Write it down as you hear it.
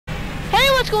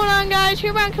what's going on, guys?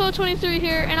 HeroBrownKiller23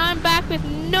 here, and I'm back with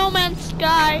No Man's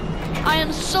Sky. I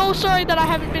am so sorry that I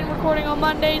haven't been recording on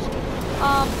Mondays. And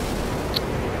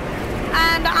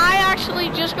I actually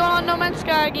just got on No Man's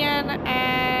Sky again,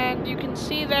 and you can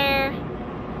see there,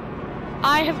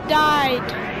 I have died.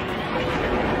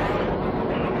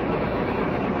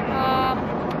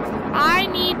 I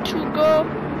need to go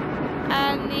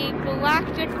and the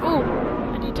galactic. Oh,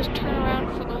 I need to turn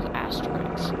around for those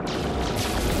asteroids.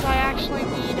 Because I actually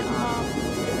need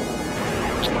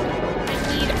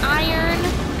iron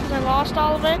because I lost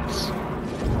all of it.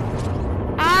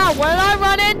 Ah, what did I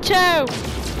run into?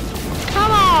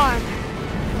 Come on!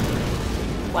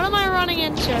 What am I running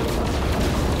into?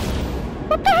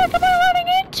 What the heck am I running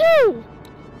into?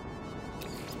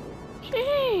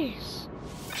 Jeez.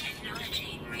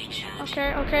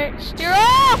 Okay, steer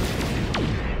off!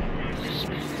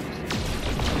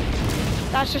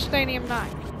 That's just Stanium 9.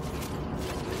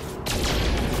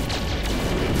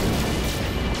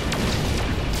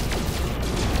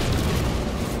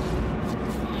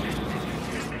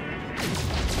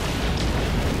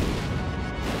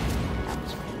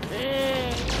 That's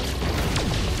big.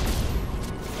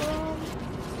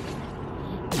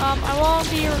 I won't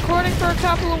be recording for a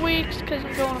couple of weeks because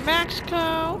I'm going to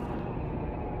Mexico.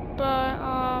 But,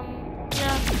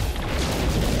 yeah.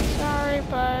 Sorry,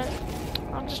 but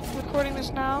I'm just recording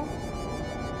this now.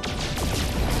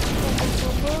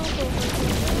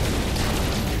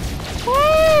 Woo!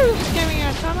 It's giving me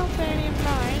a ton of Stanium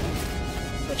 9,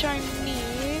 which I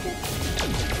need.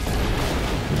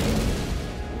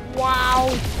 Wow!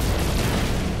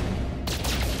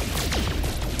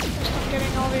 First I'm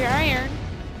getting all the iron.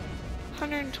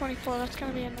 124, that's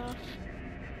gonna be enough.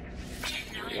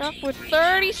 Yep, with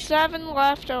 37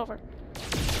 left over.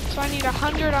 So I need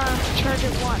 100 iron to charge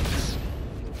it once.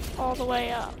 All the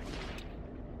way up.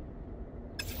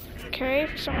 Okay,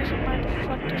 for some reason my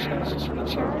deflector says just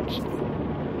recharged.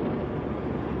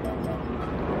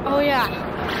 Oh yeah,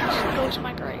 just go to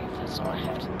my grave. That's all I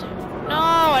have to do. No,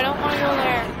 I don't want to go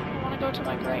there. I want to go to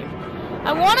my grave.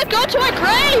 I want to go to my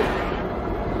grave!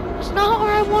 It's not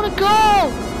where I want to go!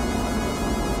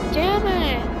 Damn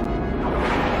it!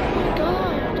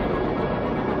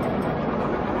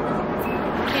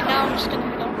 I'm just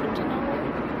gonna go into nowhere.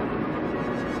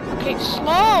 Okay,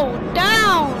 slow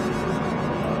down!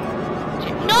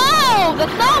 No!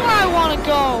 That's not where I want to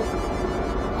go!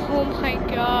 Oh my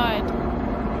god.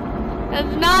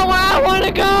 That's not where I want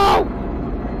to go!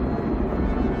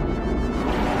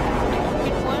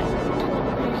 Wait, what?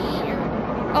 Over here.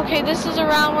 Okay, this is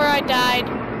around where I died.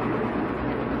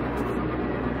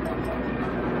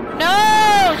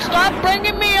 No! Stop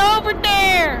bringing me over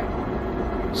there!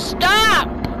 Stop!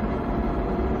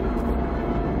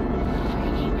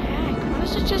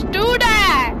 Just do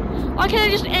that! Why can't I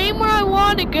just aim where I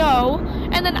want to go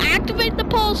and then activate the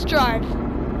pulse drive?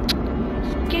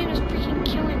 This game is freaking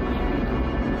killing me.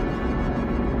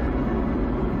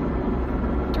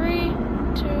 3,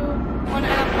 2, 1,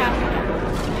 and I'm passing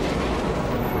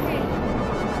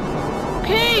it.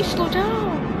 Okay, slow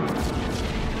down.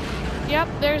 Yep,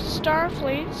 there's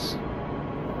Starfleets.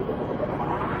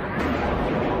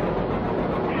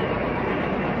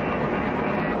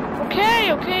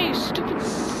 Okay, stupid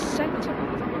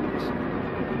sentinels.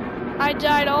 I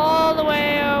died all the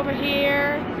way over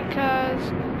here because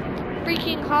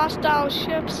freaking hostile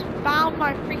ships found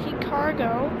my freaking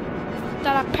cargo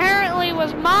that apparently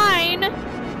was mine.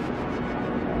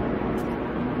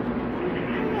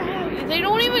 They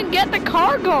don't even get the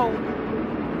cargo.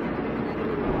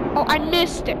 Oh, I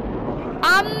missed it.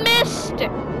 I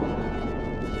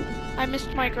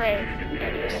missed my grave. There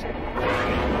it is.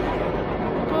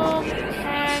 Boom,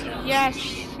 and yes.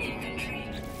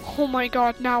 Oh my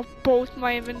god, now both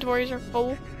my inventories are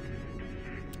full.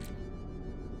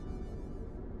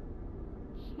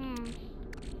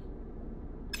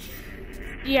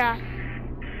 Yeah.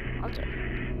 I'll do it.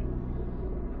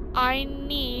 I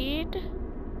need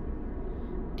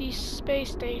the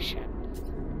space station.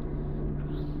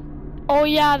 Oh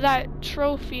yeah, that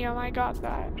trophium, I got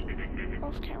that.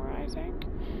 Off camera, I think.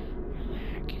 Where the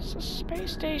heck is the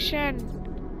space station?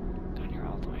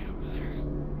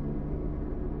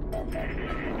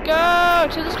 Go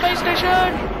to the space station!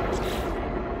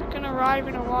 I'm gonna arrive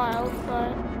in a while,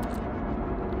 but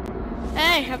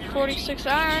hey, I have 46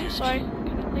 iron, so I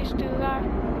can at least do that.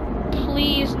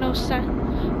 Please no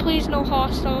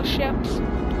hostile ships.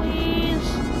 Please.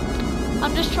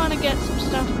 I'm just trying to get some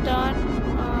stuff done.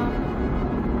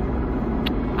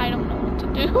 I don't know what to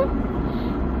do.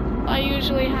 I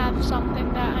usually have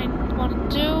something that I want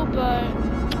to do, but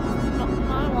no,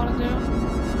 I don't want to do.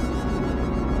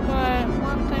 But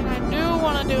one thing I do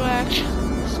want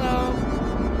actually. So,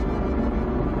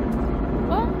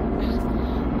 well,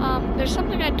 there's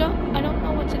something I don't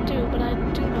know what to do, but I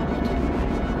do know what to do.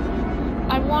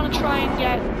 I want to try and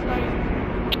get, like,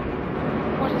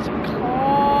 what is it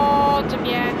called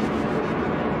again?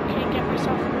 Can't get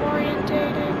myself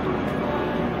orientated.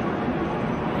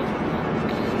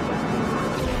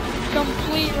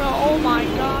 Complete row. Oh my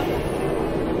god.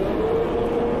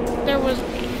 There was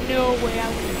no way I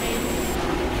would have made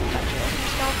that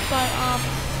myself, but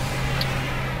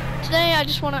today I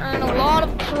just want to earn a lot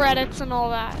of credits and all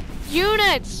that.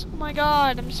 Units! Oh my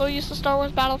god, I'm so used to Star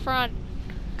Wars Battlefront.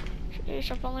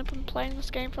 Sheesh, I've only been playing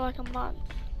this game for like a month.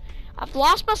 I've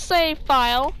lost my save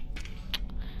file.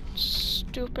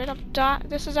 Stupid, I've died.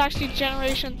 This is actually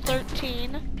generation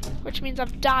 13, which means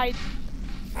I've died.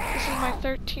 This is my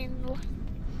 13th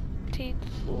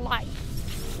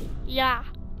life. Yeah,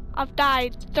 I've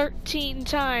died 13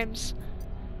 times.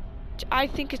 I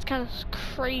think it's kind of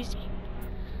crazy.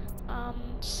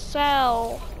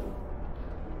 Sell.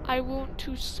 I want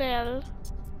to sell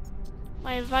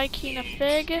my Viking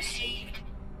Fig,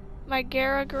 my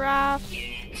Garograph.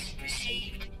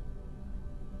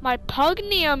 My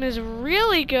Pugnium is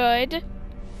really good.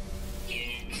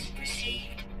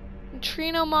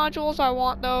 Neutrino modules, I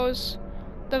want those.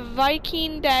 The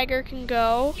Viking Dagger can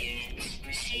go.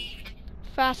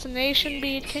 Fascination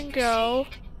Bead can go.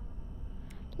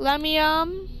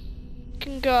 Lemium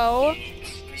can go.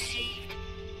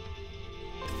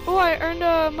 Oh, I earned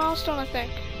a milestone, I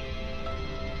think.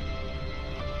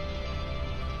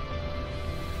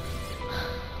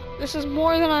 This is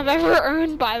more than I've ever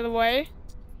earned, by the way.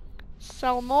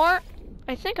 Sell more.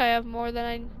 I think I have more than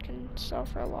I can sell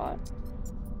for a lot.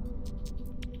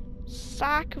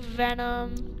 Sac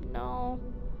Venom, no.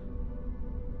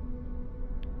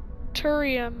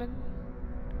 Turium.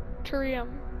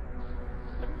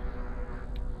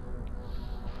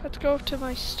 Let's go to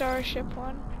my Starship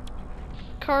one.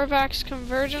 Carvax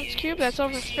Convergence Cube, that's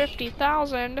over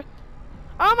 50,000.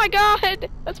 Oh my god!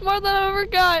 That's more than I ever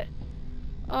got.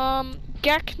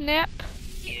 Geknip.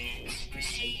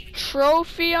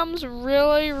 Trophium's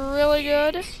really, really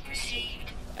good.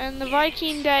 And the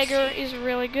Viking Dagger is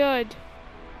really good.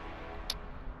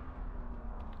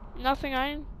 Nothing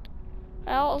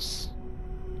else.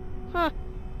 Huh.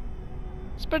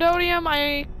 Spododium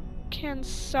I can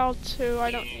sell too. I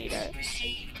don't need it.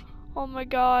 Oh my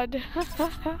god.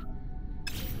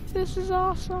 This is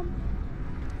awesome.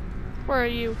 Where are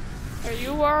you? There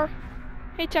you are.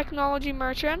 Hey, technology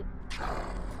merchant.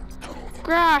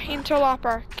 Grah,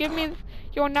 interloper. Give me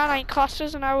your nanite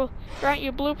clusters and I will grant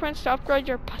you blueprints to upgrade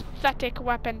your pathetic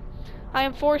weapon. I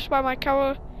am forced by my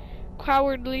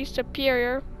cowardly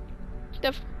superior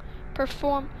to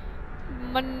perform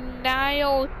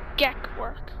menial geck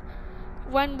work.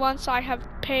 When once I have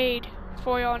paid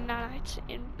for your nanites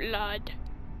in blood.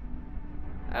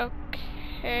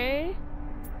 Okay.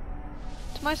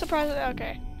 To my surprise,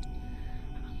 okay.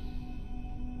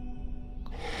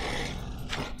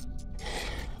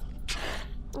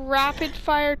 Rapid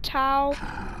fire Tau.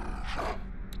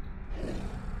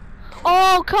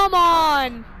 Oh, come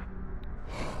on!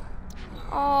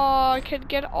 Oh, I could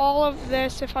get all of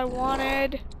this if I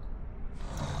wanted.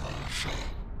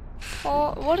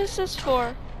 Oh, what is this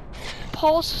for?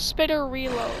 Pulse Spitter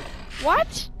Reload.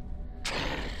 What?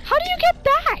 How do you get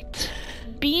that?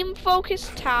 Beam Focus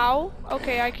Tau.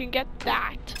 Okay, I can get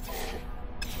that.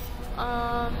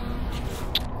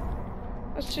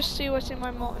 Let's just see what's in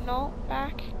my no,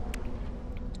 back.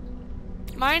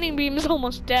 Mining Beam is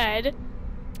almost dead.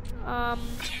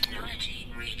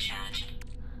 Technology recharge.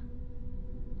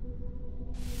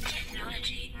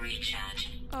 Technology recharge.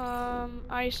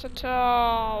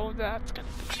 Isotope. That's gonna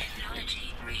be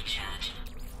Technology recharge.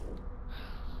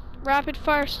 Rapid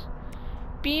fire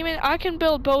beam it. I can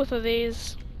build both of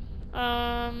these.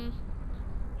 How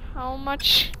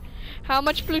much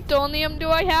plutonium do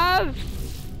I have?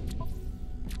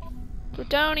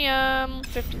 Plutonium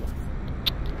 51.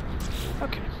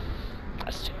 Okay,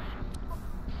 let's do it.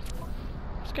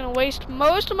 It's gonna waste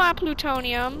most of my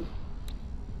plutonium.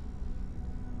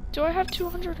 Do I have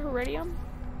 200 iridium?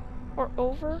 Or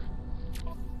over?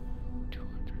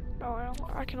 200. No,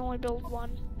 I can only build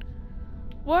one.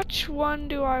 Which one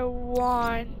do I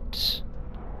want?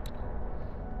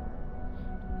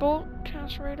 Bolt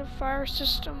Concentrated Fire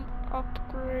System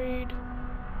upgrade.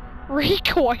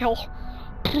 Recoil!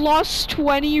 Plus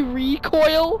 20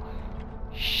 recoil?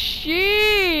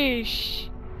 Sheesh!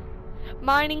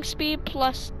 Mining speed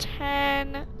plus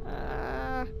 10.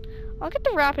 I'll get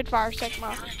the rapid fire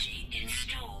Sigma.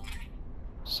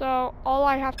 So all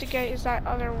I have to get is that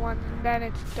other one, and then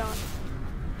it's done.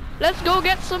 Let's go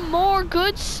get some more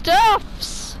good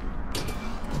stuffs.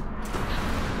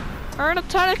 Earn a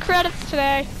ton of credits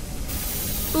today.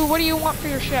 Ooh, what do you want for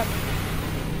your ship?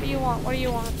 What do you want? What do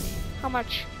you want? How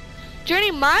much? Journey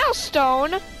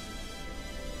milestone?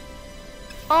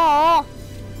 Oh.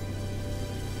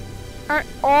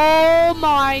 Oh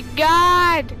my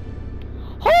god.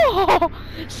 Oh,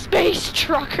 space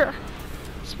trucker.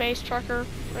 Space trucker,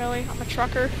 really? I'm a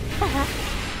trucker.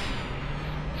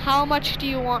 How much do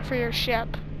you want for your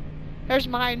ship? There's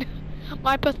mine.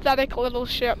 My pathetic little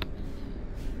ship.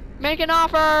 Make an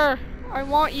offer. I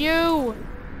want you.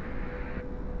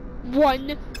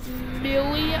 1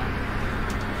 million.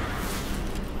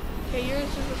 Okay, yours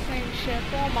is the same ship.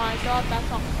 Oh my god,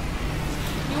 that's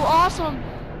awesome. You awesome.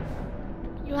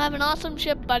 You have an awesome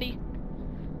ship, buddy.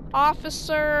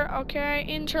 Officer, okay.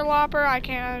 Interloper, I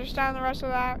can't understand the rest of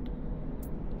that.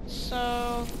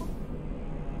 So.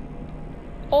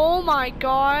 Oh my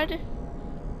god.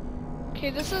 Okay,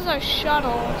 this is a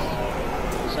shuttle.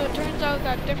 So it turns out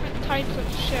that different types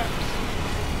of ships.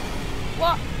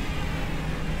 What?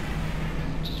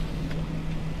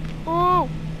 Ooh,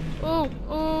 ooh,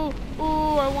 ooh,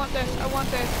 ooh, I want this, I want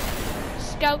this.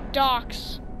 Scout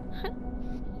docks.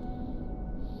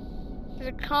 His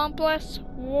accomplice,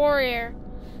 warrior.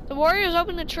 The warrior is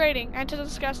open to trading and to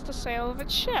discuss the sale of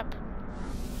its ship.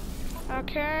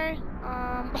 Okay,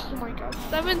 oh my god,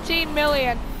 17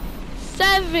 million.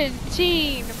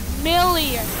 17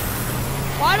 million.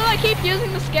 Why do I keep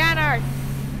using the scanner?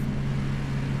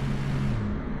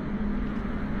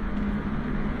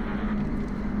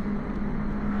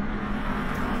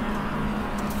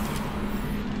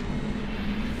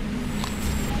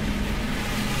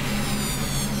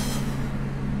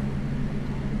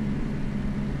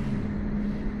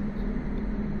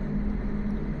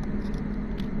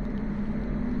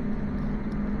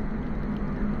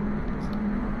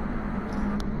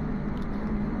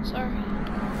 Sorry.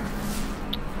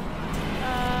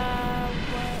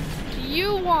 What do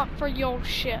you want for your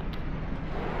ship?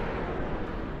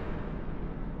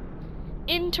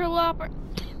 Interloper.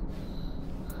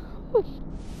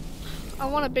 I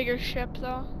want a bigger ship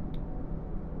though.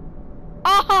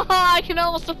 Oh, I can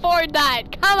almost afford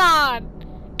that. Come on.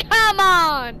 Come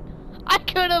on. I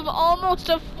could have almost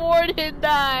afforded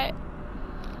that.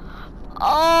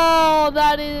 Oh,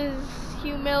 that is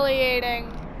humiliating.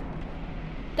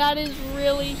 That is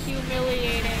really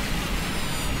humiliating.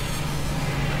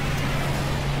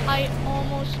 I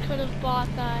almost could have bought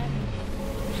that.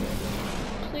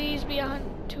 Please be at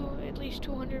least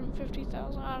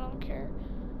 250,000. I don't care.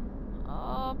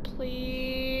 Oh,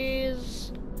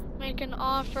 please make an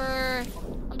offer.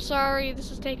 I'm sorry,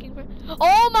 this is taking.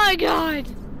 Oh my god.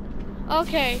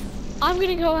 Okay, I'm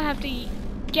gonna go have to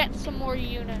get some more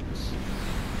units.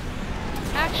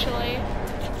 Actually,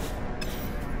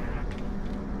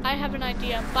 I have an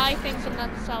idea. Buy things and then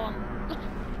sell them.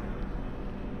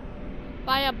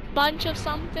 Buy a bunch of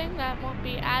something that won't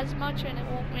be as much and it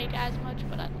won't make as much,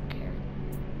 but I don't care.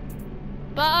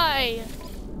 Buy!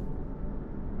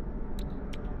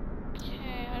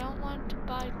 Okay, I don't want to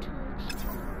buy tools.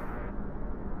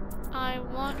 I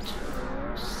want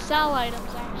to sell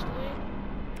items, actually.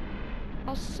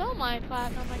 I'll sell my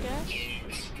platinum, I guess.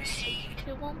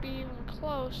 It won't be even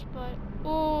close, but...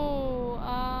 Ooh,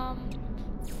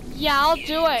 yeah, I'll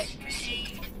do it.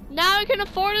 Now I can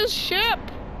afford his ship.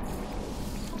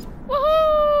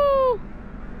 Woohoo!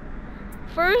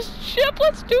 First ship,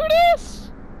 let's do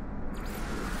this.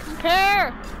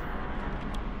 Compare.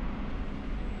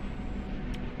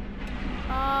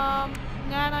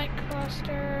 Nanite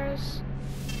clusters.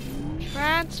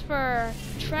 Transfer.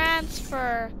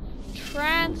 Transfer.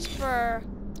 Transfer.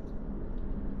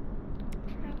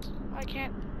 I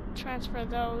can't transfer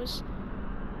those.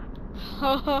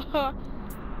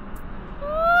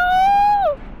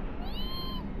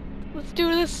 Let's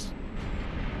do this.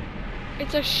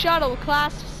 It's a shuttle,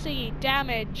 class C,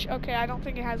 damage. Okay, I don't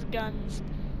think it has guns.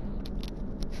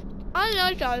 I know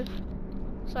it does.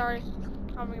 Sorry,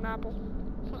 having an apple.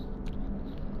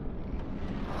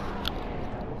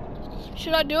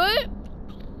 Should I do it?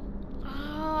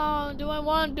 Oh, do I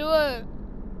want to do it?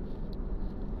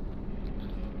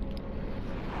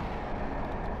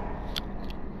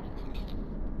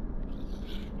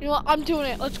 You know what? I'm doing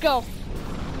it. Let's go.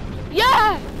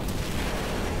 Yeah!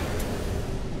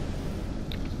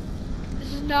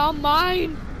 This is now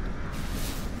mine.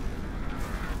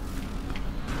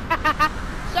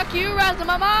 Suck you,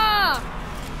 Razamama!